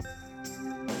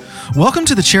Welcome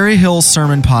to the Cherry Hills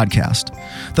Sermon Podcast.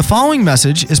 The following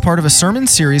message is part of a sermon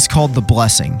series called The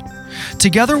Blessing.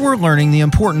 Together we're learning the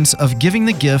importance of giving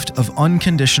the gift of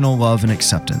unconditional love and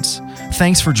acceptance.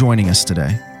 Thanks for joining us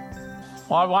today.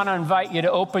 Well, I want to invite you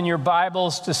to open your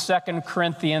Bibles to 2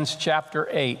 Corinthians chapter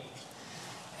 8.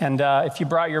 And if you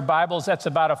brought your Bibles, that's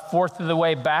about a fourth of the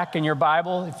way back in your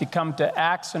Bible. If you come to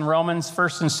Acts and Romans,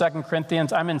 1st and 2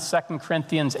 Corinthians, I'm in 2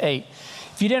 Corinthians 8.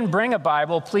 If you didn't bring a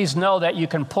Bible, please know that you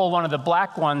can pull one of the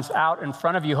black ones out in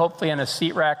front of you, hopefully in a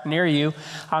seat rack near you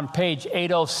on page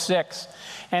 806.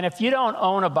 And if you don't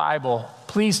own a Bible,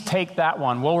 please take that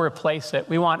one. We'll replace it.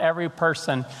 We want every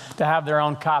person to have their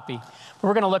own copy.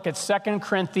 We're going to look at 2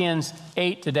 Corinthians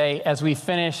 8 today as we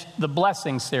finish the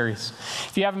blessing series.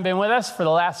 If you haven't been with us for the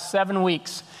last 7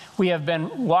 weeks, we have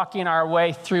been walking our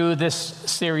way through this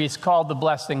series called The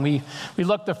Blessing. We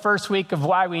looked the first week of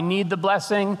why we need the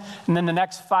blessing, and then the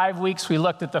next 5 weeks we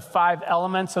looked at the 5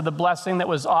 elements of the blessing that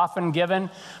was often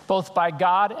given, both by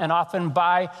God and often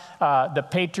by the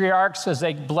patriarchs as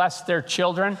they blessed their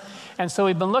children. And so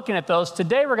we've been looking at those.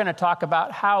 Today we're going to talk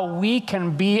about how we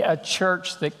can be a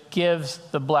church that gives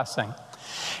the blessing.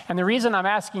 And the reason I'm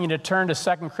asking you to turn to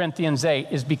 2 Corinthians 8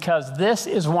 is because this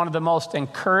is one of the most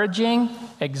encouraging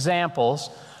examples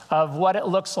of what it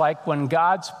looks like when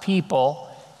God's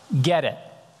people get it,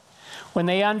 when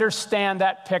they understand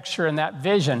that picture and that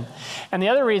vision. And the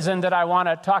other reason that I want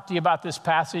to talk to you about this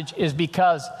passage is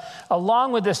because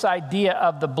along with this idea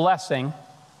of the blessing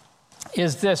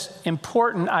is this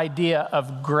important idea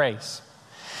of grace.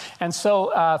 And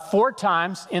so 4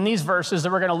 times in these verses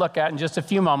that we're going to look at in just a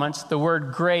few moments, the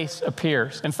word grace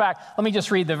appears. In fact, let me just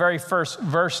read the very first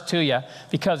verse to you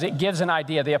because it gives an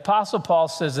idea. The Apostle Paul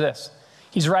says this.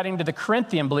 He's writing to the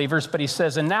Corinthian believers, but he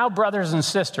says, "And now, brothers and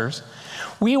sisters,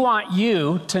 we want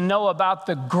you to know about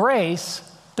the grace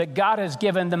that God has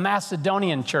given the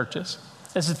Macedonian churches."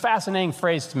 This is a fascinating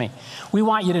phrase to me. We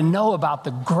want you to know about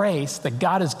the grace that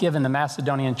God has given the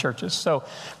Macedonian churches. So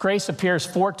grace appears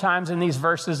 4 times in these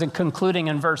verses and concluding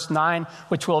in verse 9,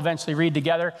 which we'll eventually read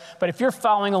together. But if you're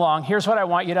following along, here's what I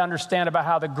want you to understand about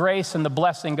how the grace and the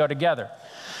blessing go together.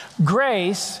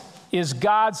 Grace is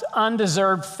God's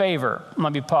undeserved favor.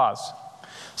 Let me pause.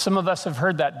 Some of us have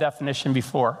heard that definition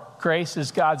before. Grace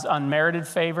is God's unmerited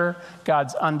favor,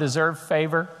 God's undeserved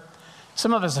favor.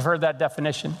 Some of us have heard that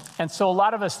definition. And so a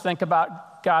lot of us think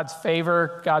about God's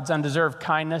favor, God's undeserved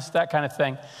kindness, that kind of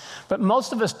thing. But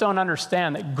most of us don't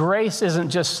understand that grace isn't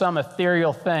just some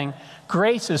ethereal thing.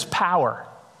 Grace is power.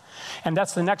 And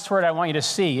that's the next word I want you to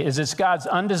see, is it's God's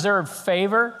undeserved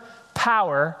favor,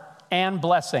 power, and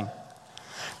blessing.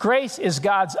 Grace is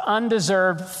God's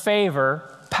undeserved favor,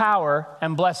 power,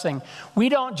 and blessing. We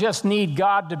don't just need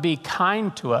God to be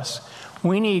kind to us.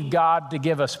 We need God to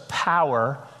give us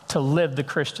power to live the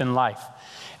Christian life.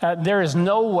 There is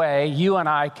no way you and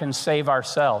I can save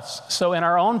ourselves. So in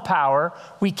our own power,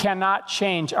 we cannot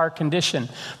change our condition.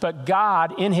 But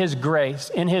God, in His grace,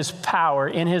 in His power,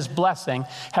 in His blessing,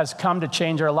 has come to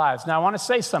change our lives. Now, I want to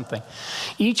say something.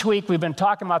 Each week, we've been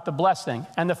talking about the blessing.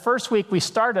 And the first week, we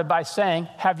started by saying,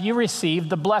 have you received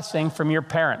the blessing from your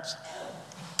parents?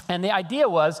 And the idea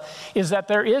is that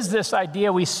there is this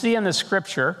idea we see in the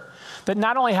Scripture that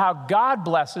not only how God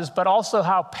blesses, but also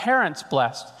how parents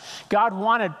blessed. God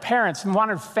wanted parents and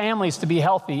wanted families to be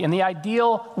healthy. In the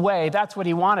ideal way, that's what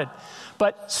He wanted.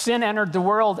 But sin entered the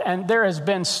world, and there has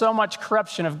been so much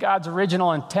corruption of God's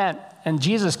original intent, and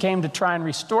Jesus came to try and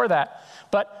restore that.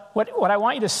 But what I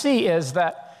want you to see is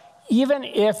that even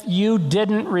if you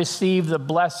didn't receive the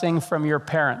blessing from your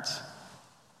parents,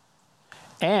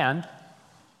 and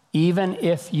even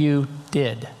if you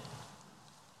did,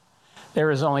 there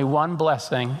is only one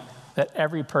blessing that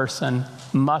every person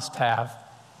must have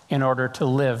in order to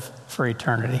live for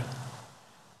eternity.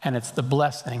 And it's the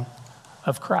blessing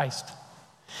of Christ.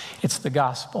 It's the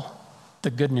gospel, the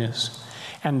good news.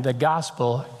 And the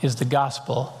gospel is the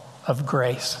gospel of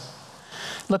grace.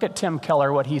 Look at Tim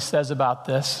Keller, what he says about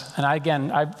this. And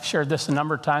I've shared this a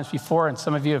number of times before, and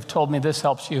some of you have told me this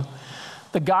helps you.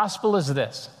 The gospel is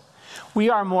this. We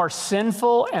are more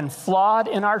sinful and flawed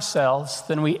in ourselves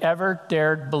than we ever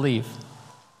dared believe.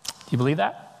 Do you believe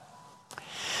that?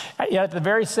 Yet at the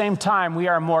very same time, we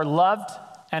are more loved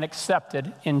and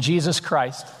accepted in Jesus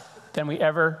Christ than we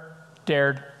ever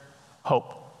dared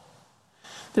hope.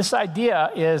 This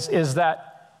idea is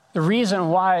that the reason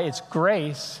why it's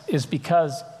grace is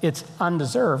because it's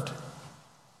undeserved.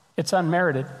 It's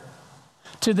unmerited.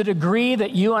 To the degree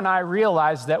that you and I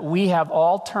realize that we have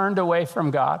all turned away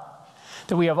from God,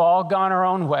 that we have all gone our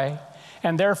own way,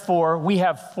 and therefore we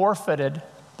have forfeited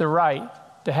the right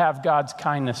to have God's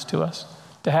kindness to us.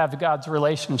 to have God's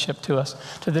relationship to us.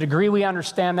 To the degree we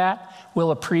understand that,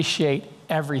 we'll appreciate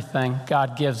everything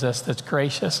God gives us that's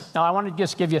gracious. Now, I want to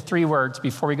just give you 3 words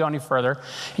before we go any further,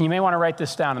 and you may want to write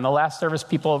this down. In the last service,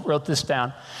 people wrote this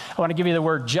down. I want to give you the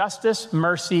word justice,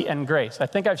 mercy, and grace. I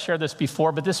think I've shared this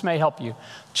before, but this may help you.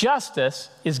 Justice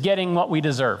is getting what we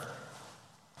deserve.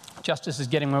 Justice is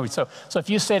getting what we deserve. So if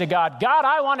you say to God, God,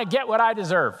 I want to get what I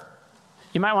deserve,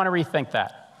 you might want to rethink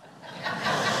that.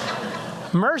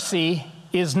 Mercy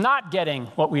is not getting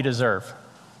what we deserve.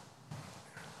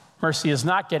 Mercy is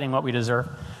not getting what we deserve.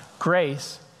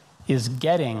 Grace is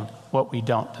getting what we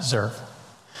don't deserve.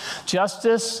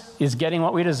 Justice is getting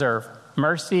what we deserve.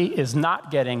 Mercy is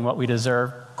not getting what we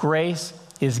deserve. Grace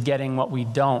is getting what we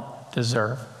don't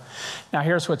deserve. Now,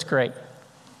 here's what's great.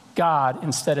 God,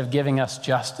 instead of giving us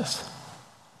justice,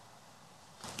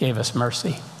 gave us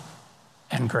mercy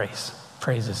and grace.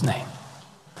 Praise his name.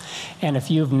 And if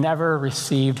you've never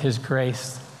received his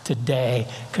grace, today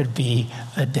could be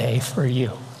the day for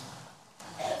you.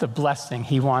 The blessing,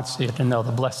 he wants you to know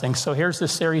the blessing. So here's the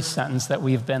series sentence that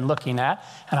we've been looking at,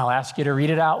 and I'll ask you to read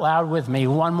it out loud with me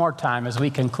one more time as we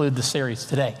conclude the series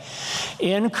today.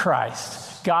 In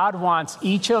Christ, God wants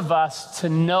each of us to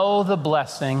know the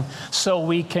blessing so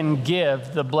we can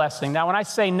give the blessing. Now, when I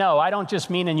say know, I don't just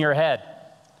mean in your head.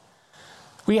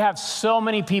 We have so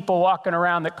many people walking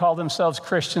around that call themselves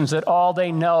Christians that all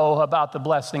they know about the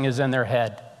blessing is in their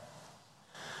head.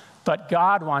 But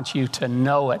God wants you to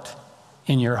know it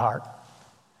in your heart.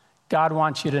 God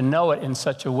wants you to know it in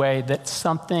such a way that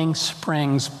something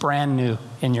springs brand new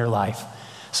in your life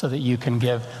so that you can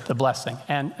give the blessing.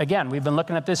 And again, we've been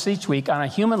looking at this each week on a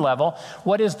human level.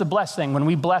 What is the blessing when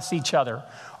we bless each other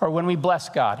or when we bless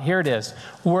God? Here it is.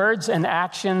 Words and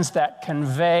actions that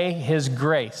convey his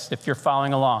grace, if you're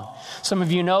following along. Some of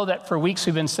you know that for weeks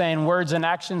we've been saying words and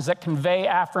actions that convey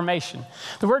affirmation.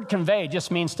 The word convey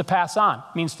just means to pass on,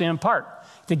 means to impart,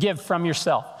 to give from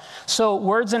yourself. So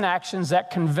words and actions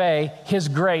that convey his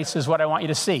grace is what I want you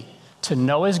to see. To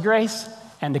know his grace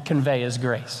and to convey his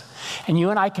grace. And you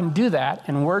and I can do that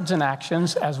in words and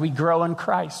actions as we grow in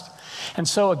Christ. And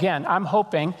so again, I'm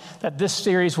hoping that this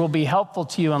series will be helpful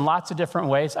to you in lots of different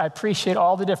ways. I appreciate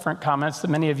all the different comments that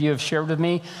many of you have shared with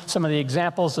me, some of the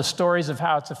examples, the stories of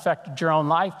how it's affected your own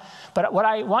life. But what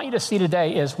I want you to see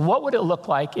today is what would it look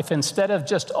like if instead of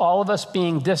just all of us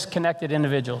being disconnected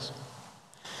individuals,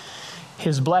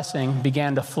 his blessing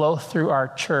began to flow through our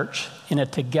church in a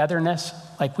togetherness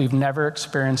like we've never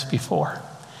experienced before.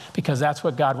 Because that's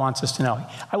what God wants us to know.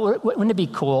 Wouldn't it be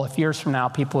cool if years from now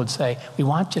people would say, we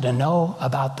want you to know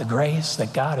about the grace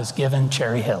that God has given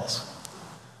Cherry Hills.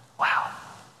 Wow.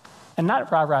 And not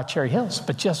rah-rah Cherry Hills,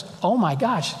 but just, oh my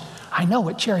gosh, I know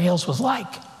what Cherry Hills was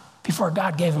like before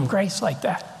God gave him grace like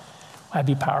that. That'd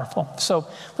be powerful. So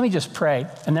let me just pray,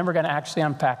 and then we're going to actually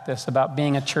unpack this about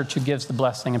being a church who gives the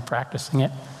blessing and practicing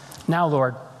it. Now,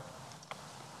 Lord,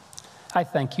 I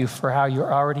thank you for how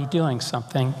you're already doing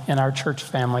something in our church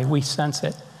family. We sense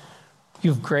it.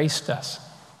 You've graced us.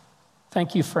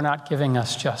 Thank you for not giving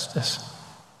us justice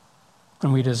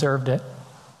when we deserved it,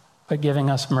 but giving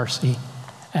us mercy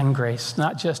and grace,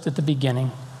 not just at the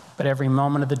beginning, but every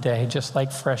moment of the day, just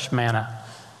like fresh manna,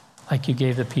 like you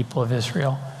gave the people of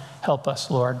Israel. Help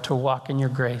us, Lord, to walk in your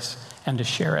grace and to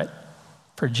share it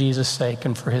for Jesus' sake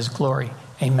and for his glory.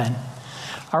 Amen.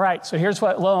 All right, so here's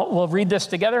what we'll read this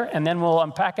together, and then we'll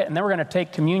unpack it, and then we're going to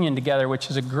take communion together, which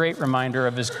is a great reminder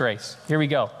of his grace. Here we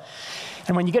go.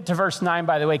 And when you get to verse 9,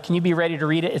 by the way, can you be ready to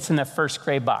read it? It's in the first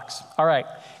gray box. All right.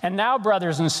 And now,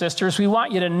 brothers and sisters, we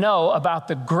want you to know about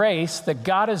the grace that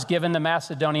God has given the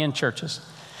Macedonian churches.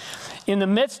 In the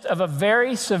midst of a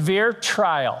very severe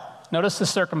trial, notice the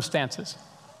circumstances.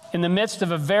 In the midst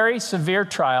of a very severe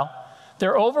trial,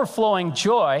 their overflowing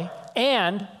joy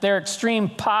and their extreme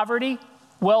poverty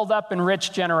welled up in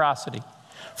rich generosity.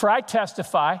 For I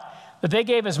testify that they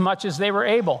gave as much as they were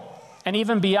able, and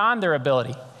even beyond their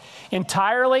ability,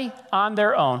 entirely on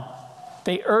their own.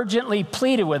 They urgently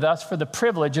pleaded with us for the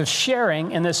privilege of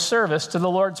sharing in this service to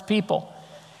the Lord's people.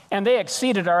 And they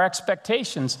exceeded our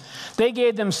expectations. They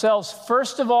gave themselves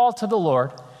first of all to the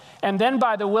Lord, and then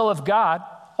by the will of God,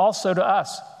 also to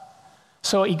us.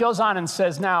 So he goes on and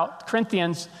says, now,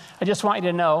 Corinthians, I just want you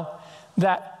to know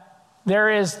that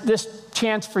there is this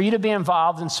chance for you to be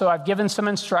involved, and so I've given some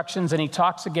instructions, and he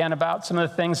talks again about some of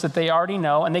the things that they already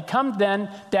know, and they come then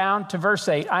down to verse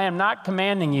 8. I am not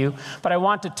commanding you, but I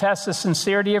want to test the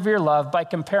sincerity of your love by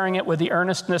comparing it with the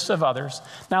earnestness of others.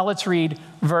 Now let's read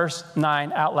verse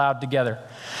 9 out loud together.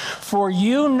 For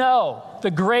you know the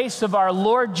grace of our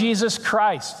Lord Jesus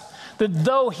Christ, that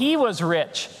though he was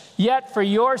rich, yet for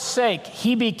your sake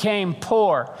he became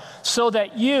poor, so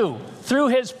that you, through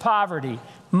his poverty,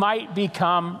 might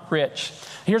become rich.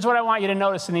 Here's what I want you to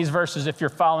notice in these verses if you're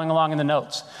following along in the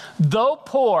notes. Though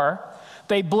poor,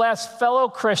 they blessed fellow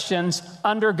Christians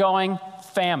undergoing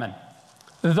famine.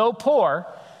 Though poor,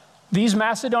 these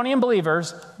Macedonian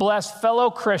believers blessed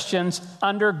fellow Christians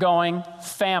undergoing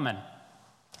famine.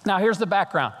 Now, here's the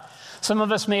background. Some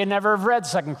of us may never have read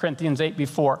 2 Corinthians 8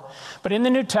 before, but in the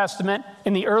New Testament,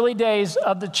 in the early days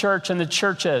of the church and the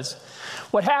churches,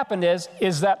 what happened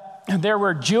is that there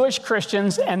were Jewish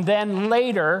Christians, and then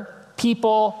later,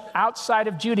 people outside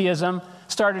of Judaism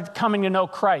started coming to know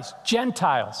Christ,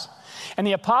 Gentiles. And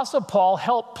the Apostle Paul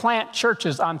helped plant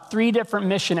churches on 3 different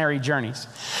missionary journeys.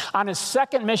 On his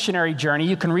second missionary journey,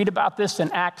 you can read about this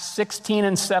in Acts 16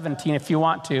 and 17 if you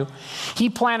want to, he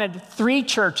planted 3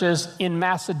 churches in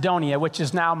Macedonia, which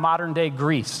is now modern-day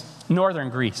Greece, northern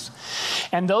Greece.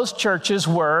 And those churches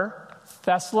were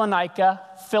Thessalonica,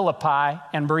 Philippi,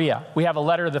 and Berea. We have a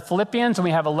letter to the Philippians and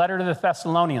we have a letter to the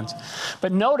Thessalonians.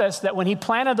 But notice that when he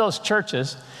planted those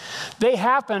churches, they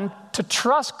happened to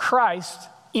trust Christ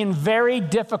in very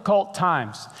difficult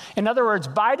times. In other words,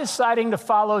 by deciding to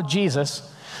follow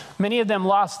Jesus, many of them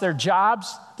lost their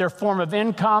jobs, their form of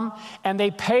income, and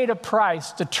they paid a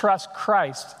price to trust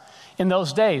Christ in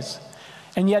those days.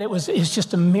 And yet it's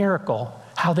just a miracle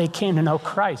how they came to know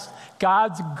Christ.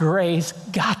 God's grace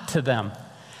got to them.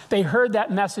 They heard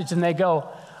that message and they go,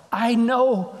 I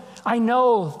know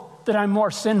that I'm more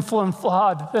sinful and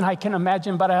flawed than I can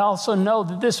imagine, but I also know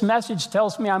that this message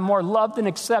tells me I'm more loved and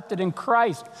accepted in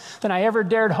Christ than I ever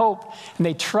dared hope. And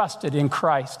they trusted in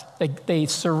Christ. They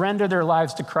surrendered their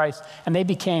lives to Christ, and they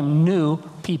became new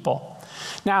people.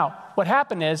 Now, what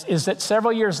happened is that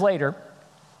several years later,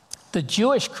 the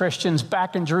Jewish Christians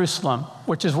back in Jerusalem,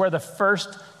 which is where the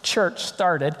first church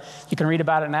started, you can read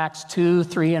about it in Acts 2,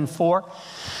 3, and 4,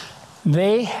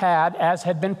 they had, as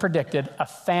had been predicted, a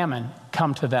famine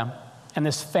come to them. And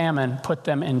this famine put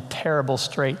them in terrible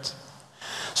straits.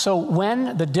 So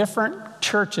when the different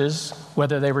churches,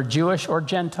 whether they were Jewish or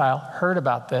Gentile, heard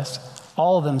about this,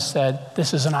 all of them said,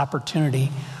 this is an opportunity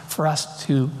for us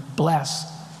to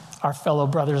bless our fellow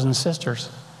brothers and sisters.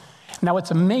 Now,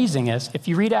 what's amazing is, if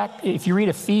you read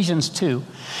Ephesians 2,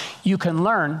 you can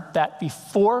learn that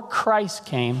before Christ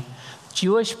came,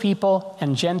 Jewish people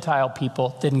and Gentile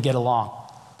people didn't get along.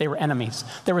 They were enemies.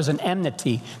 There was an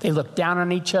enmity. They looked down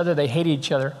on each other. They hated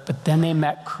each other. But then they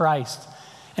met Christ.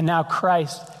 And now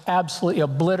Christ absolutely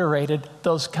obliterated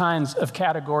those kinds of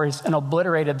categories and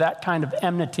obliterated that kind of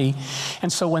enmity.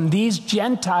 And so when these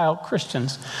Gentile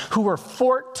Christians, who were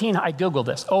I Googled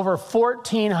this, over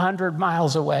 1,400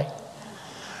 miles away,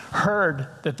 heard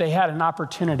that they had an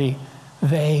opportunity,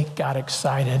 they got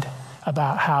excited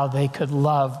about how they could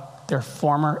love their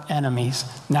former enemies,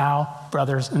 now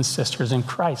brothers and sisters in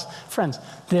Christ. Friends,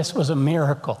 this was a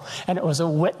miracle, and it was a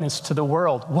witness to the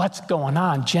world. What's going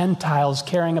on? Gentiles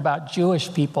caring about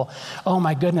Jewish people. Oh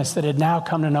my goodness, that had now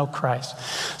come to know Christ.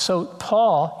 So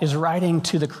Paul is writing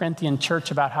to the Corinthian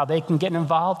church about how they can get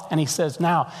involved, and he says,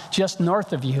 now, just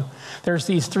north of you, there's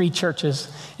these 3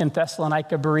 churches in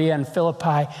Thessalonica, Berea, and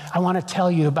Philippi. I want to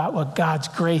tell you about what God's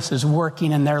grace is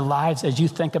working in their lives as you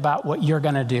think about what you're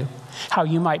going to do, how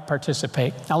you might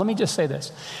participate. Now, let me just say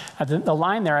this. The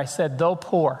line there, I said, though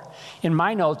poor. In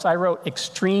my notes, I wrote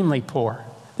extremely poor.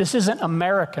 This isn't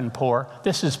American poor.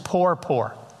 This is poor,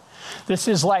 poor. This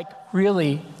is like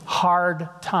really hard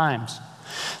times.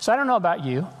 So I don't know about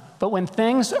you, but when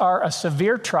things are a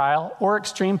severe trial or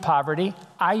extreme poverty,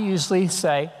 I usually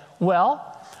say,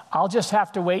 well, I'll just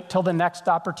have to wait till the next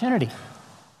opportunity.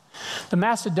 The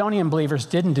Macedonian believers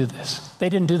didn't do this. They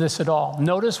didn't do this at all.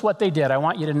 Notice what they did. I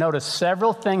want you to notice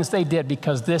several things they did,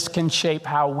 because this can shape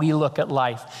how we look at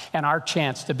life and our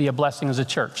chance to be a blessing as a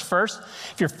church. First,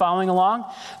 if you're following along,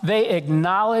 they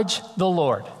acknowledge the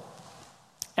Lord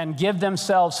and give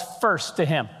themselves first to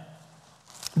Him.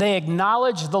 They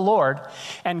acknowledge the Lord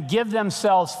and give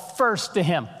themselves first to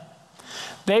Him.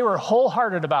 They were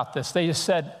wholehearted about this. They just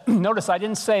said, notice I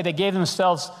didn't say they gave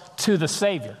themselves to the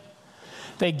Savior.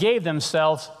 They gave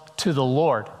themselves to the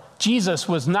Lord. Jesus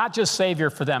was not just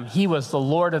Savior for them. He was the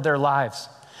Lord of their lives.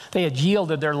 They had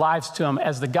yielded their lives to Him,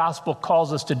 as the gospel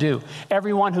calls us to do.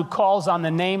 Everyone who calls on the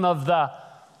name of the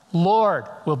Lord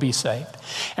will be saved.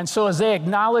 And so as they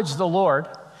acknowledged the Lord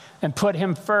and put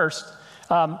Him first,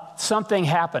 something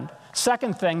happened.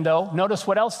 Second thing, though, notice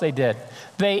what else they did.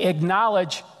 They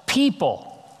acknowledge people,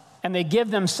 and they give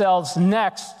themselves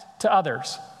next to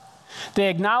others. They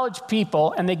acknowledge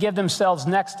people and they give themselves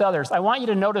next to others. I want you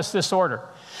to notice this order,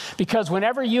 because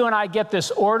whenever you and I get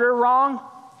this order wrong,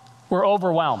 we're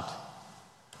overwhelmed.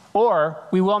 Or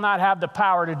we will not have the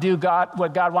power to do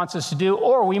what God wants us to do,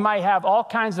 or we might have all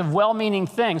kinds of well-meaning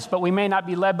things, but we may not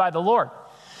be led by the Lord.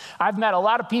 I've met a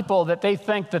lot of people that they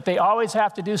think that they always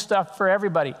have to do stuff for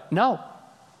everybody. No,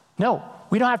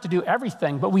 we don't have to do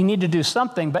everything, but we need to do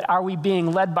something. But are we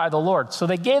being led by the Lord? So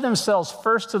they gave themselves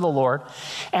first to the Lord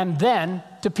and then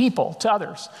to people, to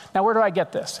others. Now, where do I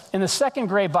get this? In the second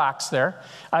gray box there,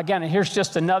 again, here's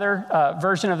just another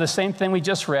version of the same thing we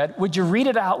just read. Would you read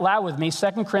it out loud with me?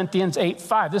 2 Corinthians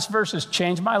 8:5. This verse has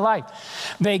changed my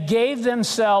life. They gave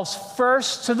themselves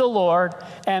first to the Lord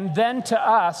and then to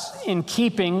us in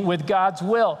keeping with God's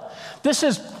will. This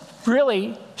has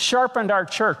really sharpened our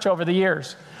church over the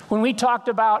years. When we talked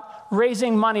about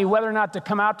raising money, whether or not to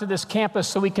come out to this campus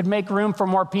so we could make room for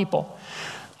more people,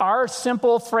 our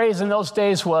simple phrase in those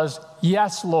days was,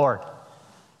 yes, Lord.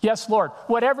 Yes, Lord.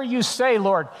 Whatever you say,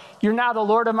 Lord, you're now the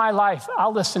Lord of my life.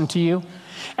 I'll listen to you.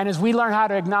 And as we learn how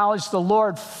to acknowledge the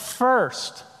Lord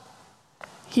first,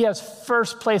 he has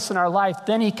first place in our life,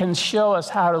 then he can show us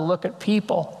how to look at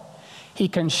people. He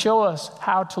can show us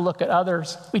how to look at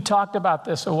others. We talked about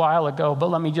this a while ago, but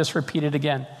let me just repeat it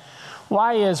again.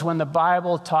 Why is when the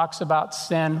Bible talks about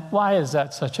sin, why is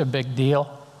that such a big deal?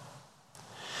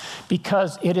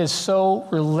 Because it is so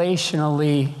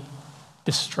relationally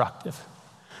destructive.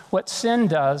 What sin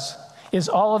does is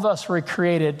all of us were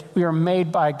created, we are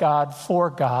made by God for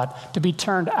God, to be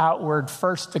turned outward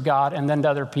first to God and then to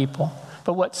other people.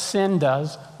 But what sin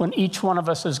does, when each one of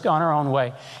us has gone our own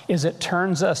way, is it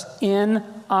turns us in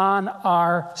on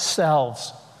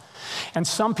ourselves. And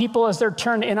some people, as they're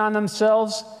turned in on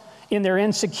themselves, in their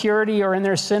insecurity or in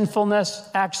their sinfulness,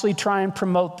 actually try and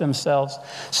promote themselves.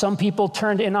 Some people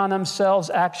turned in on themselves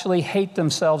actually hate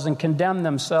themselves and condemn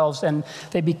themselves, and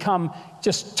they become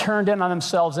just turned in on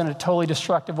themselves in a totally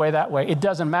destructive way that way. It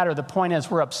doesn't matter. The point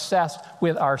is we're obsessed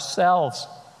with ourselves.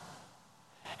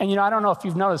 And I don't know if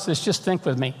you've noticed this, just think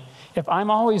with me. If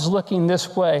I'm always looking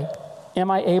this way,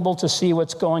 am I able to see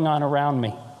what's going on around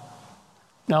me?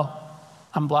 No,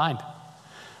 I'm blind.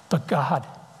 But God,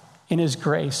 in his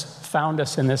grace, found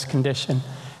us in this condition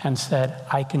and said,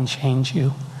 I can change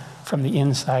you from the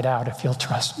inside out if you'll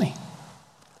trust me.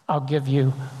 I'll give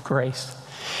you grace.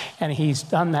 And he's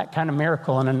done that kind of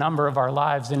miracle in a number of our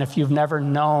lives. And if you've never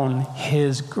known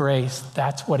his grace,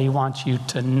 that's what he wants you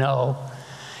to know,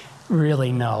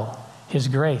 really know his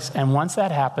grace. And once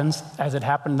that happens, as it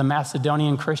happened to the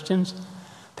Macedonian Christians,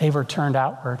 they were turned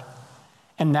outward.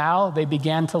 And now they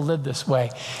began to live this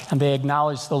way. And they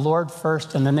acknowledged the Lord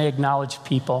first, and then they acknowledged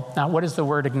people. Now, what does the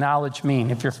word acknowledge mean?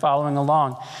 If you're following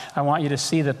along, I want you to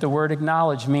see that the word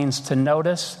acknowledge means to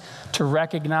notice, to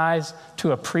recognize,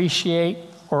 to appreciate,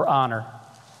 or honor.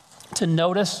 To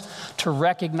notice, to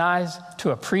recognize,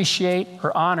 to appreciate,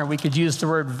 or honor. We could use the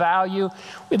word value.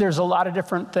 There's a lot of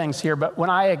different things here, but when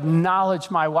I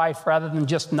acknowledge my wife rather than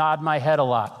just nod my head a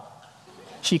lot,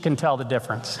 she can tell the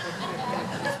difference,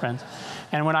 friends.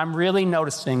 And when I'm really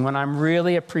noticing, when I'm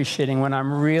really appreciating, when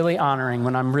I'm really honoring,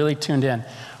 when I'm really tuned in,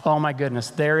 oh my goodness,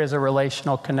 there is a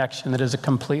relational connection that is a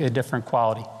completely different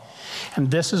quality.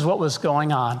 And this is what was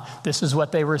going on. This is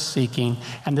what they were seeking.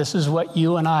 And this is what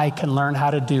you and I can learn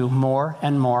how to do more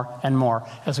and more and more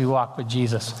as we walk with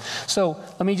Jesus. So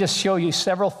let me just show you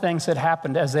several things that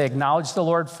happened as they acknowledged the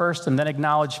Lord first and then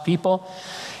acknowledged people.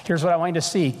 Here's what I want you to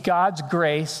see. God's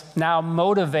grace now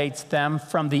motivates them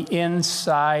from the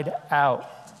inside out.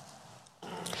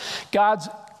 God's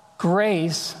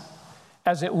grace,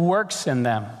 as it works in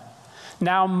them,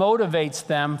 now motivates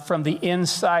them from the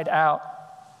inside out.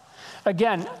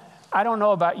 Again, I don't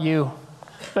know about you,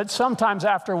 but sometimes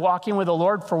after walking with the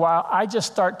Lord for a while, I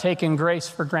just start taking grace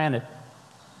for granted.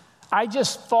 I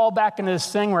just fall back into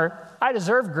this thing where I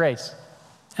deserve grace.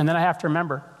 And then I have to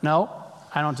remember, no,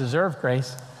 I don't deserve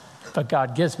grace, but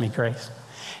God gives me grace.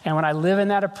 And when I live in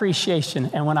that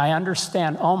appreciation and when I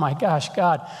understand, oh my gosh,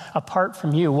 God, apart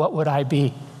from you, what would I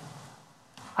be?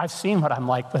 I've seen what I'm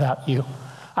like without you.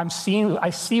 I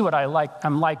see what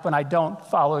I'm like when I don't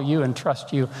follow you and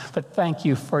trust you. But thank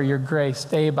you for your grace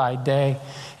day by day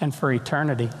and for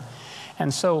eternity.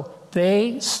 And so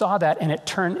they saw that, and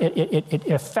it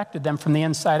affected them from the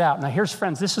inside out. Now here's,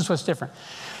 friends, this is what's different.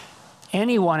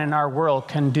 Anyone in our world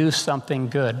can do something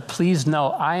good. Please know,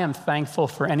 I am thankful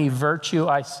for any virtue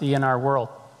I see in our world.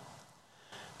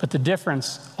 But the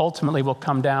difference ultimately will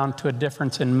come down to a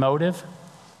difference in motive.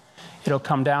 It'll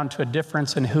come down to a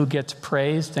difference in who gets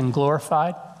praised and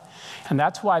glorified. And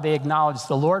that's why they acknowledged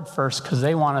the Lord first, because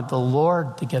they wanted the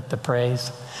Lord to get the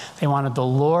praise. They wanted the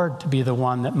Lord to be the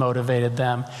one that motivated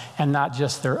them and not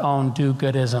just their own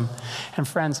do-goodism. And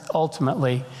friends,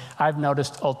 ultimately, I've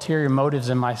noticed ulterior motives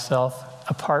in myself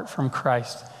apart from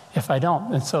Christ if I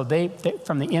don't. And so they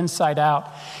from the inside out.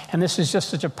 And this is just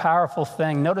such a powerful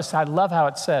thing. Notice, I love how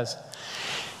it says.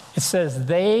 It says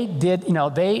they did,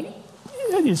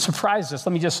 it surprised us.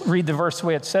 Let me just read the verse the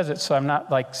way it says it so I'm not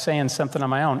like saying something on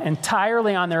my own.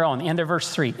 Entirely on their own, the end of verse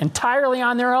 3. Entirely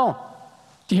on their own.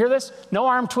 Do you hear this? No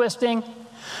arm twisting.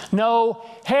 No,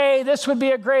 hey, this would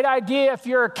be a great idea if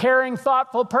you're a caring,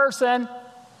 thoughtful person.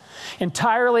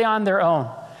 Entirely on their own.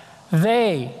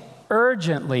 They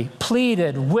urgently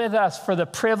pleaded with us for the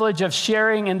privilege of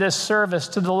sharing in this service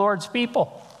to the Lord's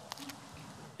people.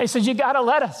 They said, you got to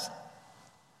let us.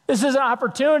 This is an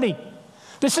opportunity.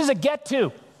 This is a get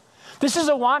to. This is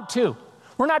a want to.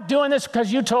 We're not doing this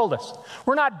because you told us.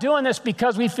 We're not doing this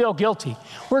because we feel guilty.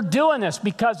 We're doing this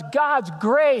because God's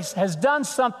grace has done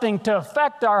something to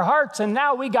affect our hearts, and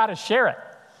now we got to share it.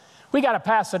 We got to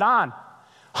pass it on.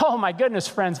 Oh my goodness,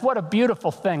 friends, what a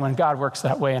beautiful thing when God works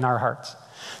that way in our hearts.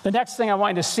 The next thing I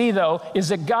want you to see, though, is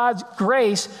that God's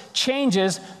grace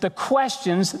changes the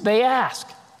questions they ask.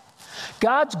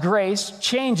 God's grace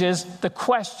changes the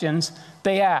questions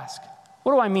they ask.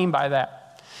 What do I mean by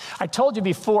that? I told you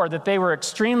before that they were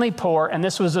extremely poor and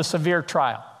this was a severe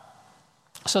trial.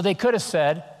 So they could have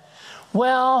said,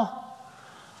 well,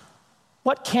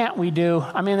 what can't we do?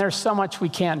 I mean, there's so much we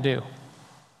can't do.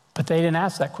 But they didn't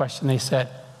ask that question. They said,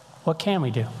 what can we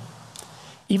do?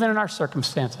 Even in our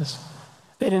circumstances.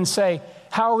 They didn't say,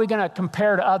 how are we going to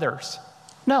compare to others?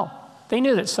 No, they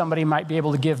knew that somebody might be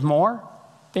able to give more.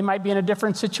 They might be in a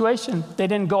different situation. They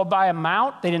didn't go by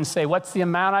amount. They didn't say, what's the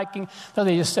amount I can? No,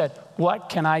 they just said, what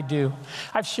can I do?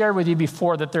 I've shared with you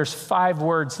before that there's 5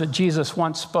 words that Jesus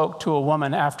once spoke to a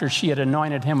woman after she had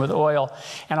anointed him with oil,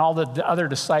 and all the other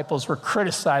disciples were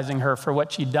criticizing her for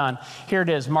what she'd done. Here it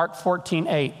is, Mark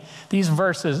 14:8.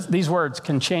 These words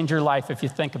can change your life if you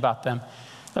think about them.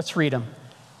 Let's read them.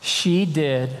 She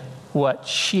did what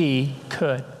she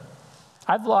could.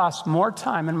 I've lost more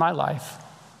time in my life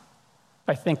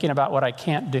by thinking about what I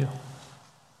can't do.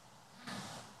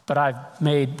 But I've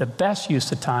made the best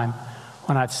use of time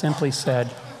when I've simply said,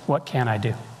 what can I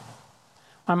do?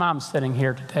 My mom's sitting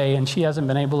here today, and she hasn't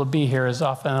been able to be here as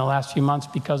often in the last few months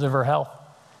because of her health.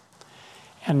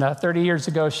 And 30 years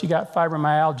ago, she got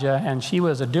fibromyalgia, and she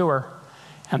was a doer,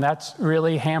 and that's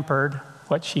really hampered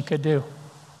what she could do.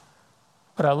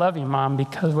 But I love you, Mom,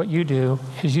 because what you do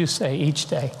is you say each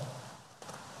day,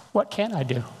 what can I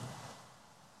do?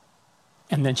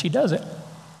 And then she does it.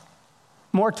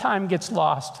 More time gets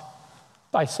lost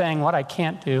by saying what I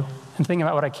can't do and thinking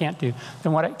about what I can't do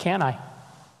than what can I.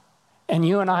 And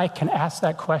you and I can ask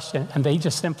that question, and they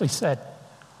just simply said,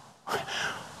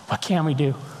 what can we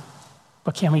do?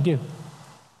 What can we do?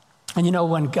 And you know,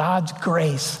 when God's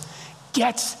grace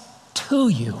gets to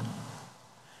you,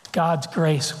 God's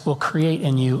grace will create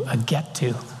in you a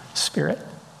get-to spirit.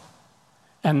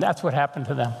 And that's what happened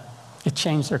to them. It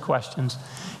changed their questions.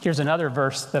 Here's another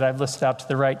verse that I've listed out to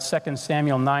the right, 2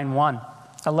 Samuel 9:1.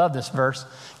 I love this verse.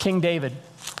 King David,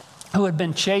 who had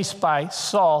been chased by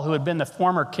Saul, who had been the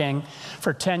former king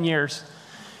for 10 years,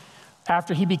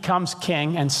 after he becomes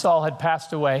king and Saul had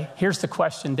passed away, here's the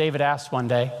question David asked one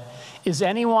day. Is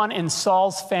anyone in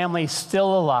Saul's family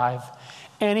still alive?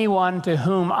 Anyone to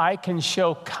whom I can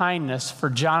show kindness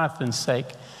for Jonathan's sake?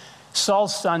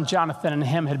 Saul's son Jonathan and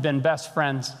him had been best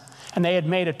friends, and they had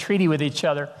made a treaty with each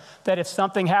other that if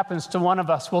something happens to one of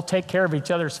us, we'll take care of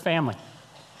each other's family.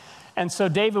 And so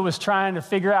David was trying to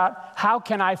figure out, how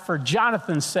can I, for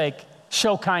Jonathan's sake,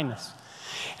 show kindness?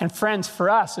 And friends, for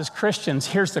us as Christians,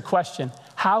 here's the question.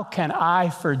 How can I,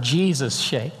 for Jesus'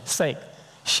 sake,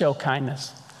 show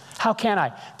kindness? How can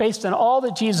I? Based on all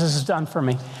that Jesus has done for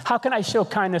me, how can I show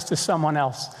kindness to someone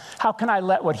else? How can I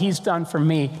let what he's done for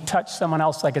me touch someone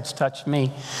else like it's touched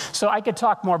me? So I could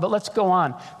talk more, but let's go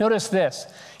on. Notice this.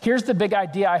 Here's the big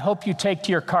idea I hope you take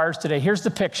to your cars today. Here's the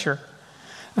picture.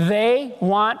 They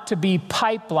want to be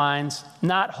pipelines,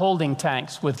 not holding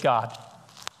tanks with God.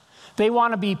 They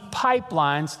want to be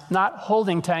pipelines, not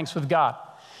holding tanks with God.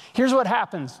 Here's what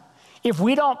happens. If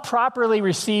we don't properly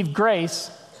receive grace,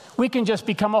 we can just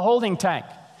become a holding tank.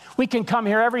 We can come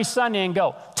here every Sunday and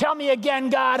go, tell me again,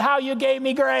 God, how you gave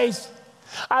me grace.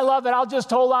 I love it. I'll just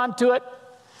hold on to it.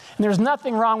 And there's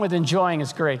nothing wrong with enjoying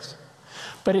his grace.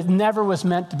 But it never was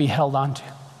meant to be held on to.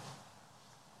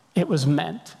 It was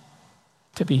meant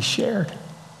to be shared.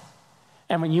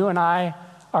 And when you and I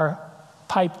are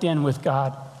piped in with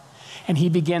God, and he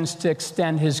begins to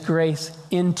extend his grace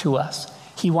into us,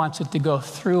 he wants it to go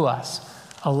through us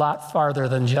a lot farther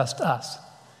than just us.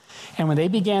 And when they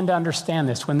began to understand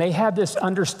this, when they had this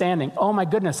understanding, oh my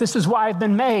goodness, this is why I've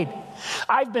been made.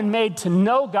 I've been made to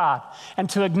know God and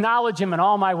to acknowledge him in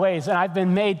all my ways. And I've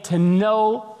been made to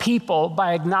know people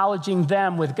by acknowledging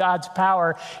them with God's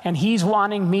power. And he's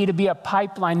wanting me to be a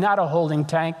pipeline, not a holding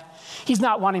tank. He's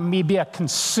not wanting me to be a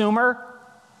consumer.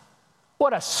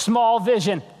 What a small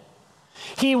vision.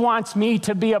 He wants me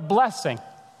to be a blessing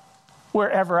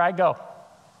wherever I go,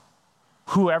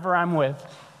 whoever I'm with,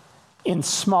 in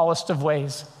smallest of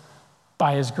ways,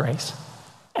 by his grace.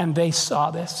 And they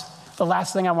saw this. The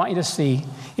last thing I want you to see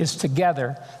is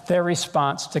together, their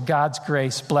response to God's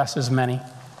grace blesses many.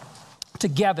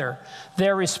 Together,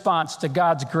 their response to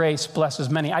God's grace blesses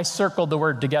many. I circled the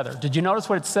word together. Did you notice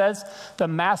what it says? The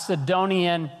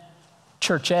Macedonian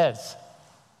churches.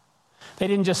 They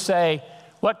didn't just say,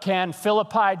 what can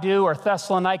Philippi do or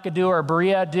Thessalonica do or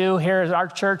Berea do? Here's our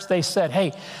church. They said,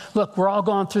 hey, look, we're all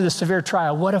going through the severe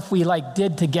trial. What if we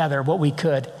did together what we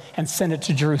could and send it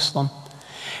to Jerusalem?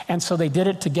 And so they did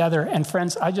it together. And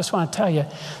friends, I just want to tell you,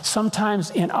 sometimes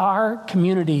in our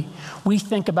community, we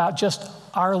think about just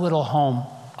our little home,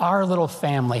 our little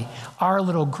family, our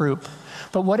little group.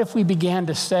 But what if we began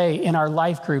to say in our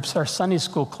life groups, our Sunday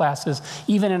school classes,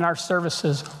 even in our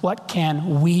services, what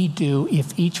can we do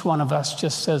if each one of us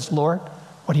just says, Lord,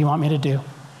 what do you want me to do?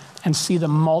 And see the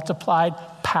multiplied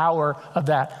power of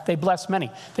that. They bless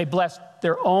many. They bless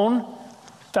their own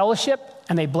fellowship,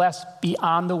 and they bless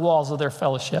beyond the walls of their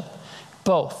fellowship.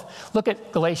 Both. Look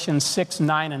at Galatians 6,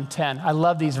 9, and 10. I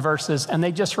love these verses, and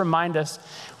they just remind us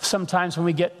sometimes when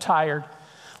we get tired.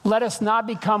 Let us not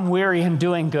become weary in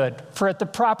doing good, for at the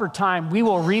proper time we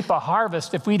will reap a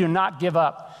harvest if we do not give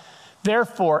up.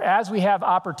 Therefore, as we have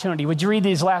opportunity, would you read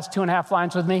these last 2.5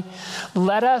 lines with me?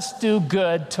 Let us do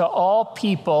good to all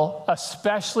people,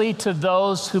 especially to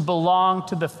those who belong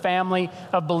to the family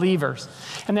of believers.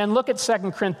 And then look at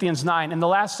 2 Corinthians 9. In the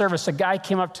last service, a guy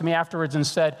came up to me afterwards and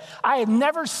said, I have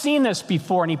never seen this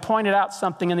before. And he pointed out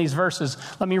something in these verses.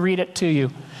 Let me read it to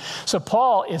you. So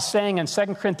Paul is saying in 2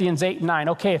 Corinthians 8 and 9,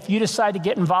 okay, if you decide to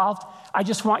get involved, I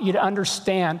just want you to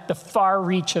understand the far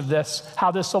reach of this,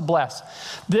 how this will bless.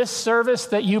 This service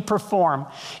that you perform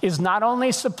is not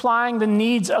only supplying the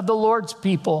needs of the Lord's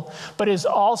people, but is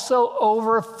also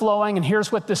overflowing, and here's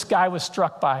what this guy was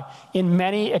struck by, in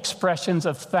many expressions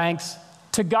of thanks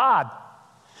to God.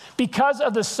 Because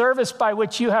of the service by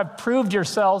which you have proved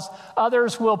yourselves,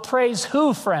 others will praise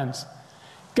who, friends?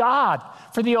 God,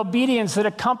 for the obedience that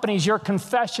accompanies your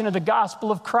confession of the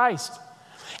gospel of Christ,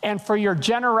 and for your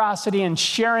generosity in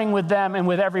sharing with them and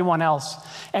with everyone else.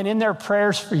 And in their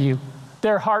prayers for you,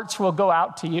 their hearts will go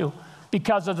out to you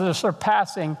because of the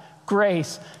surpassing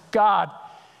grace God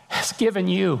has given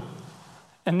you.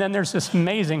 And then there's this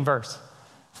amazing verse.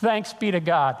 Thanks be to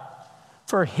God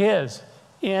for his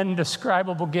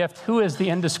indescribable gift. Who is the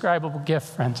indescribable gift,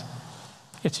 friends?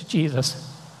 It's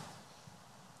Jesus.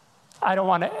 I don't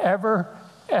want to ever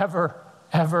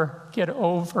get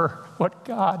over what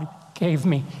God gave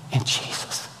me in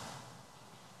Jesus.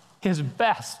 His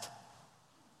best.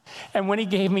 And when he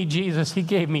gave me Jesus, he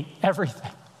gave me everything.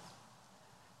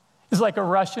 It's like a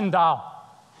Russian doll.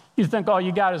 You think all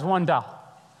you got is one doll.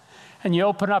 And you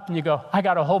open up and you go, I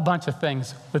got a whole bunch of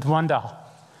things with one doll.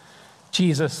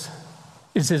 Jesus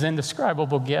is his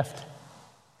indescribable gift.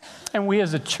 And we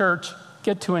as a church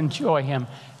get to enjoy him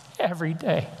every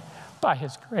day by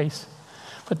his grace.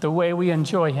 But the way we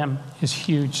enjoy him is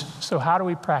huge. So how do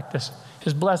we practice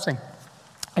his blessing?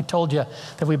 I told you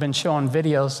that we've been showing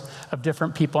videos of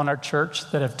different people in our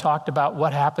church that have talked about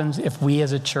what happens if we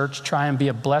as a church try and be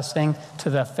a blessing to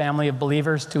the family of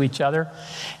believers, to each other.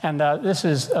 And this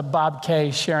is Bob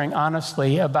Kay sharing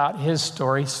honestly about his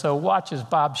story. So watch as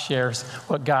Bob shares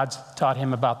what God's taught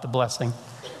him about the blessing.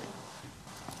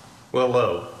 Well,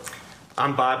 hello.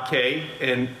 I'm Bob Kay,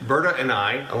 and Berta and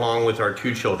I, along with our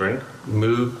 2 children,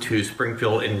 moved to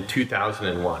Springfield in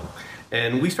 2001.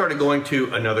 And we started going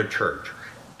to another church.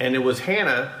 And it was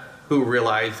Hannah who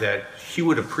realized that she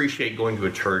would appreciate going to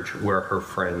a church where her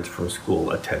friends from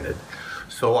school attended.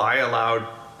 So I allowed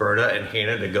Berta and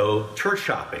Hannah to go church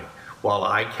shopping while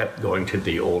I kept going to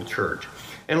the old church.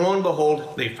 And lo and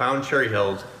behold, they found Cherry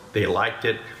Hills, they liked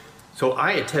it. So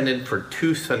I attended for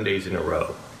 2 Sundays in a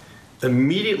row.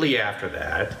 Immediately after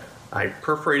that, I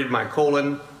perforated my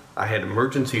colon, I had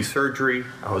emergency surgery,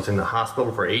 I was in the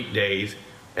hospital for 8 days,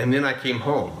 and then I came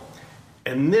home.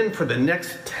 And then for the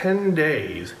next 10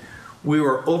 days, we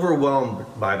were overwhelmed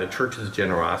by the church's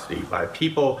generosity, by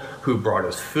people who brought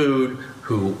us food,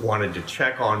 who wanted to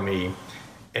check on me.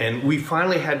 And we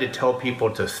finally had to tell people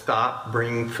to stop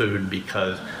bringing food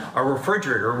because our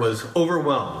refrigerator was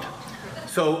overwhelmed.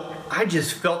 So I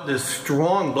just felt this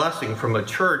strong blessing from a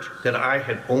church that I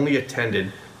had only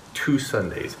attended 2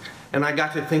 Sundays. And I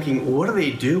got to thinking, what do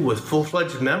they do with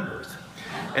full-fledged members?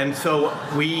 And so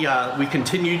we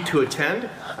continued to attend.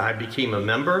 I became a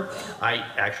member. I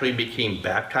actually became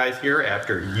baptized here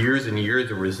after years and years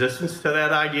of resistance to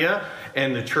that idea.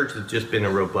 And the church has just been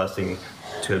a real blessing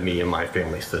to me and my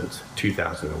family since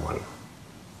 2001.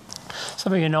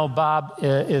 Some of you know Bob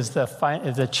is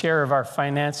the chair of our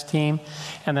finance team.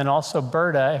 And then also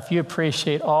Berta, if you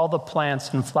appreciate all the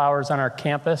plants and flowers on our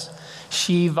campus,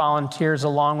 she volunteers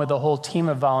along with a whole team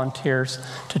of volunteers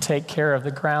to take care of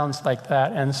the grounds like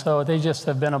that. And so they just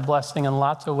have been a blessing in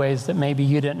lots of ways that maybe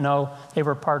you didn't know they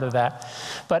were part of that.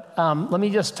 But let me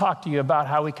just talk to you about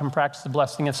how we can practice the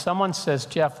blessing. If someone says,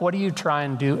 Jeff, what do you try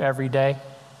and do every day?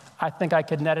 I think I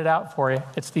could net it out for you.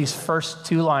 It's these first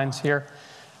 2 lines here.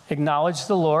 Acknowledge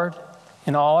the Lord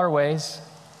in all our ways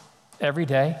every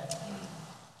day.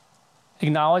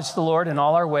 Acknowledge the Lord in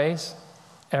all our ways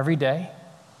every day.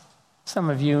 Some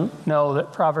of you know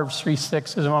that Proverbs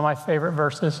 3:6 is one of my favorite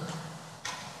verses.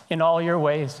 In all your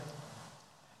ways,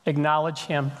 acknowledge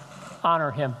Him,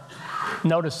 honor Him,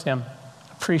 notice Him,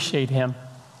 appreciate Him,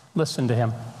 listen to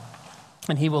Him,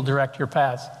 and He will direct your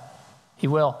paths. He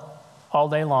will, all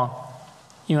day long.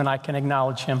 You and I can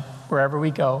acknowledge Him wherever we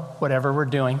go, whatever we're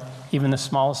doing, even the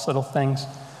smallest little things,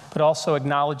 but also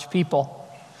acknowledge people.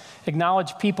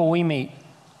 Acknowledge people we meet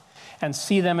and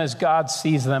see them as God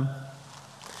sees them.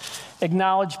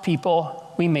 Acknowledge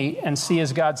people we meet and see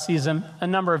as God sees them. A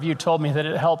number of you told me that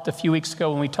it helped a few weeks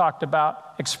ago when we talked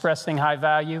about expressing high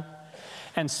value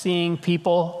and seeing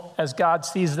people as God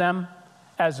sees them,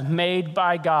 as made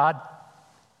by God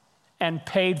and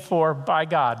paid for by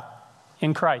God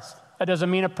in Christ. That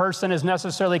doesn't mean a person has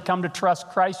necessarily come to trust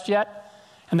Christ yet,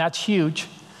 and that's huge.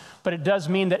 But it does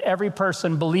mean that every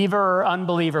person, believer or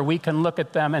unbeliever, we can look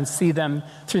at them and see them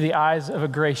through the eyes of a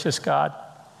gracious God.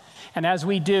 And as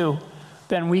we do,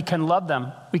 then we can love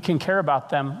them. We can care about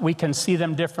them. We can see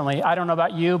them differently. I don't know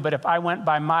about you, but if I went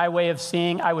by my way of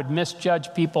seeing, I would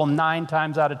misjudge people 9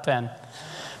 times out of 10.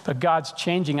 But God's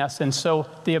changing us. And so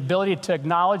the ability to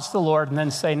acknowledge the Lord and then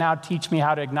say, now teach me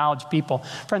how to acknowledge people.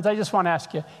 Friends, I just want to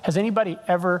ask you, has anybody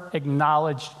ever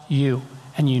acknowledged you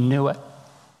and you knew it?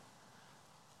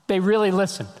 They really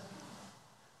listened.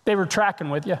 They were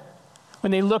tracking with you. When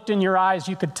they looked in your eyes,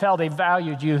 you could tell they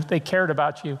valued you, they cared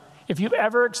about you. If you've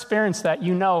ever experienced that,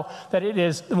 you know that it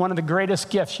is one of the greatest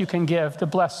gifts you can give to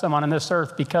bless someone on this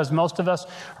earth, because most of us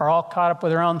are all caught up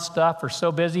with our own stuff, we're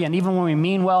so busy, and even when we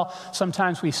mean well,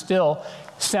 sometimes we still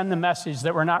send the message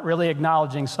that we're not really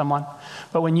acknowledging someone.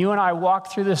 But when you and I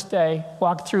walk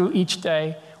through each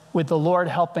day with the Lord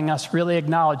helping us really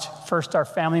acknowledge first our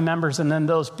family members and then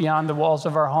those beyond the walls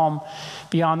of our home,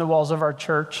 beyond the walls of our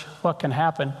church, what can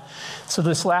happen? So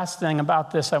this last thing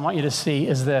about this I want you to see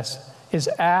is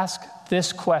ask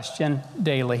this question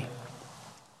daily.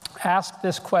 Ask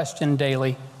this question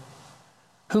daily.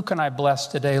 Who can I bless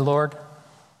today, Lord?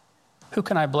 Who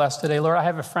can I bless today, Lord? I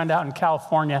have a friend out in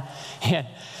California, and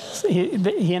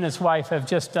he and his wife have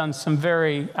just done some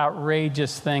very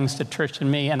outrageous things to Trish and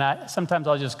me, and sometimes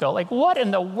I'll just go, like, what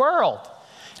in the world?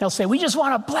 And he'll say, we just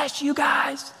want to bless you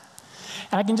guys.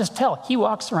 And I can just tell, he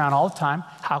walks around all the time,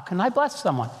 how can I bless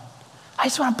someone? I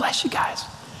just want to bless you guys.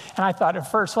 And I thought at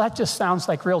first, well, that just sounds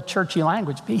like real churchy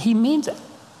language, but he means it.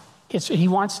 He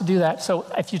wants to do that. So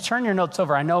if you turn your notes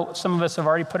over, I know some of us have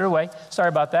already put it away. Sorry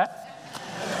about that.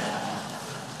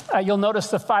 You'll notice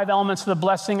the 5 elements of the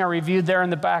blessing are reviewed there in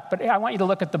the back, but I want you to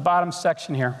look at the bottom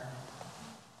section here.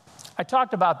 I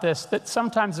talked about this, that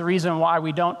sometimes the reason why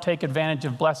we don't take advantage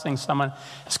of blessing someone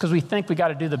is because we think we got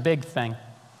to do the big thing.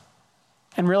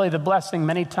 And really the blessing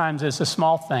many times is a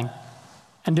small thing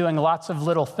and doing lots of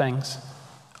little things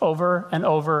over and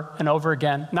over and over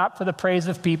again, not for the praise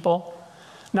of people,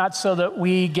 not so that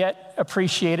we get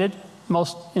appreciated.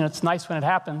 It's nice when it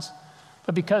happens,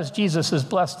 but because Jesus has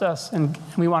blessed us and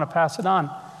we want to pass it on.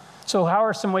 So how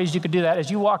are some ways you could do that? As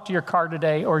you walk to your car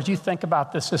today, or as you think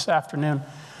about this afternoon,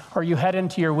 or you head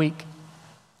into your week,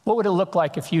 what would it look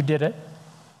like if you did it?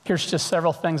 Here's just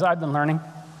several things I've been learning.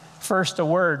 First, a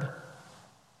word.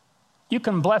 You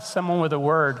can bless someone with a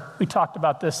word. We talked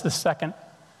about this, the second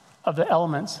of the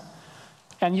elements.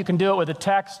 And you can do it with a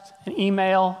text, an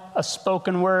email, a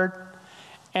spoken word.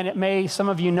 And some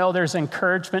of you know there's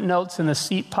encouragement notes in the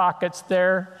seat pockets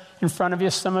there in front of you.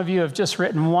 Some of you have just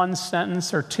written 1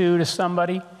 sentence or 2 to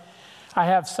somebody. I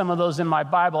have some of those in my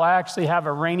Bible. I actually have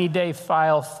a rainy day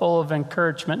file full of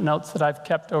encouragement notes that I've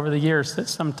kept over the years that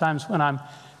sometimes when I'm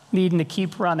needing to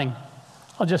keep running,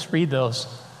 I'll just read those.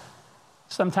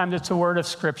 Sometimes it's a word of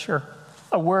scripture,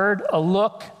 a word, a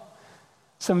look,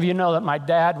 Some of you know that my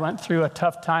dad went through a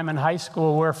tough time in high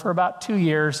school where for about 2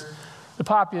 years, the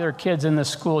popular kids in the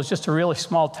school, it's just a really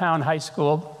small town high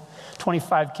school,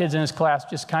 25 kids in his class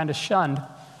just kind of shunned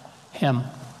him.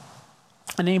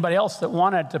 And anybody else that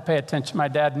wanted to pay attention, my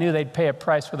dad knew they'd pay a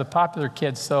price for the popular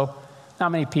kids, so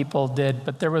not many people did.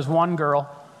 But there was one girl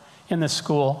in the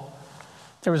school.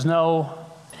 There was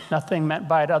nothing meant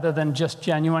by it other than just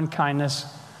genuine kindness,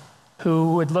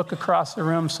 who would look across the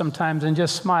room sometimes and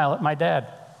just smile at my dad.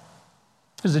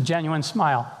 It was a genuine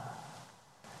smile.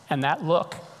 And that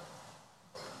look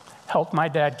helped my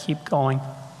dad keep going.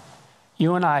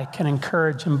 You and I can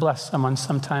encourage and bless someone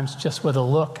sometimes just with a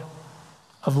look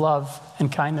of love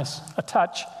and kindness, a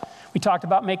touch. We talked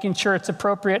about making sure it's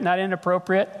appropriate, not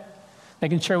inappropriate,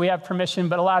 making sure we have permission,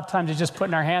 but a lot of times it's just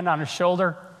putting our hand on their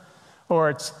shoulder, or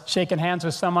it's shaking hands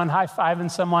with someone, high-fiving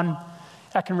someone.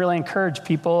 That can really encourage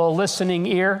people. A listening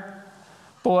ear,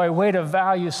 boy, way to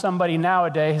value somebody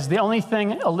nowadays. The only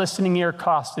thing a listening ear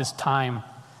costs is time.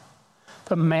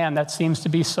 But man, that seems to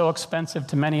be so expensive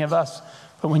to many of us.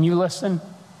 But when you listen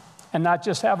and not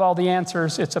just have all the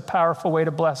answers, it's a powerful way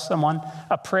to bless someone.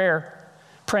 A prayer,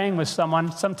 praying with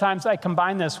someone. Sometimes I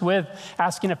combine this with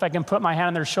asking if I can put my hand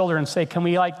on their shoulder and say, can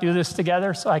we do this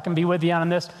together so I can be with you on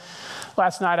this?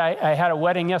 Last night, I had a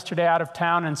wedding yesterday out of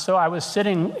town, and so I was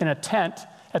sitting in a tent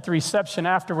at the reception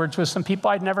afterwards with some people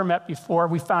I'd never met before.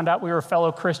 We found out we were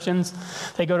fellow Christians.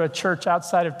 They go to a church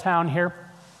outside of town here.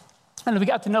 And we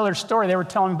got to know their story. They were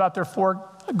telling me about their 4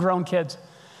 grown kids.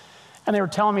 And they were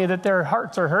telling me that their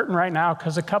hearts are hurting right now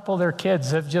because a couple of their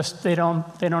kids have they don't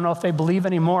know if they believe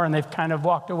anymore, and they've kind of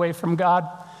walked away from God.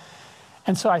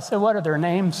 And so I said, what are their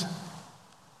names?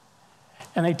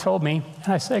 And they told me,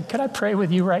 and I said, could I pray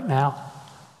with you right now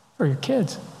for your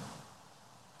kids?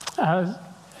 I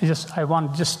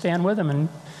wanted to just stand with them and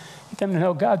get them to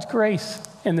know God's grace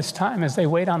in this time as they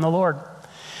wait on the Lord.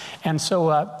 And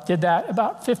so did that.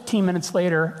 About 15 minutes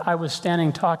later, I was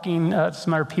standing talking to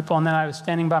some other people, and then I was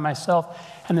standing by myself,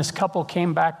 and this couple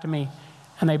came back to me,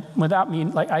 and they, without me,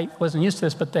 I wasn't used to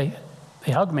this, but they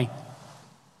hugged me.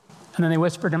 And then they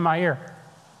whispered in my ear,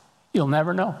 you'll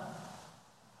never know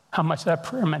how much that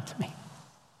prayer meant to me.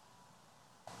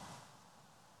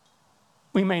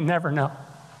 We may never know.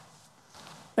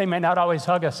 They may not always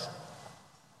hug us,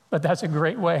 but that's a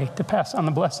great way to pass on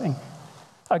the blessing.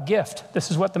 A gift.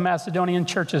 This is what the Macedonian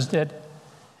churches did.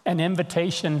 An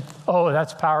invitation. Oh,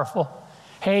 that's powerful.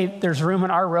 Hey, there's room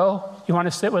in our row. You want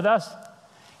to sit with us?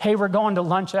 Hey, we're going to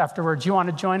lunch afterwards. You want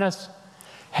to join us?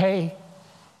 Hey,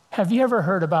 have you ever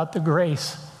heard about the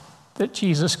grace that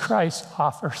Jesus Christ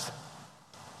offers?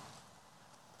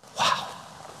 Wow.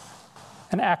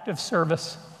 An act of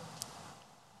service.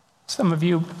 Some of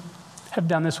you have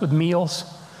done this with meals.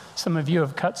 Some of you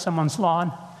have cut someone's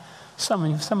lawn.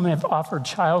 Some have offered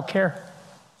childcare.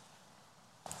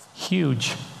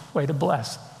 Huge way to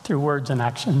bless through words and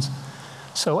actions.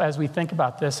 So as we think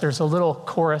about this, there's a little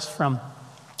chorus from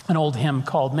an old hymn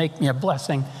called Make Me a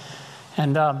Blessing.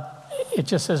 And it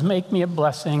just says, make me a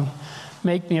blessing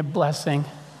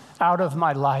out of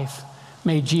my life.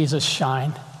 May Jesus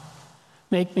shine.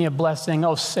 Make me a blessing,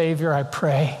 oh Savior, I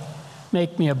pray.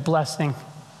 Make me a blessing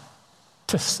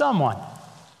to someone.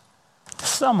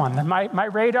 And my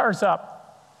radar's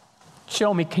up.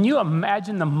 Show me, can you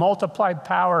imagine the multiplied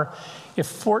power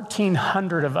if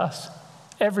 1,400 of us,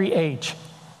 every age,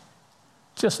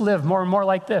 just live more and more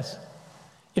like this?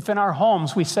 If in our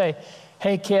homes we say,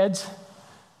 hey kids,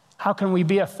 how can we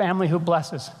be a family who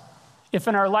blesses? If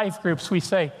in our life groups we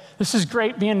say, this is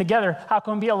great being together, how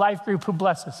can we be a life group who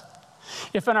blesses?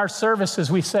 If in our services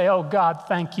we say, oh God,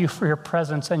 thank you for your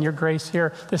presence and your grace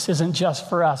here. This isn't just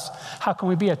for us. How can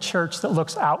we be a church that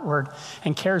looks outward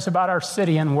and cares about our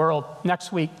city and world?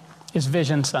 Next week is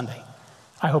Vision Sunday.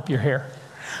 I hope you're here.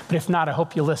 But if not, I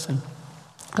hope you listen,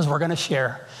 because we're going to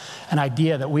share an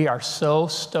idea that we are so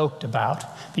stoked about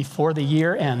before the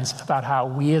year ends, about how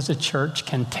we as a church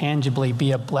can tangibly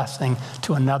be a blessing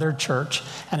to another church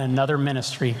and another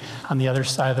ministry on the other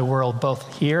side of the world,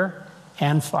 both here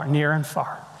and far, near and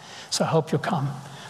far. So I hope you'll come.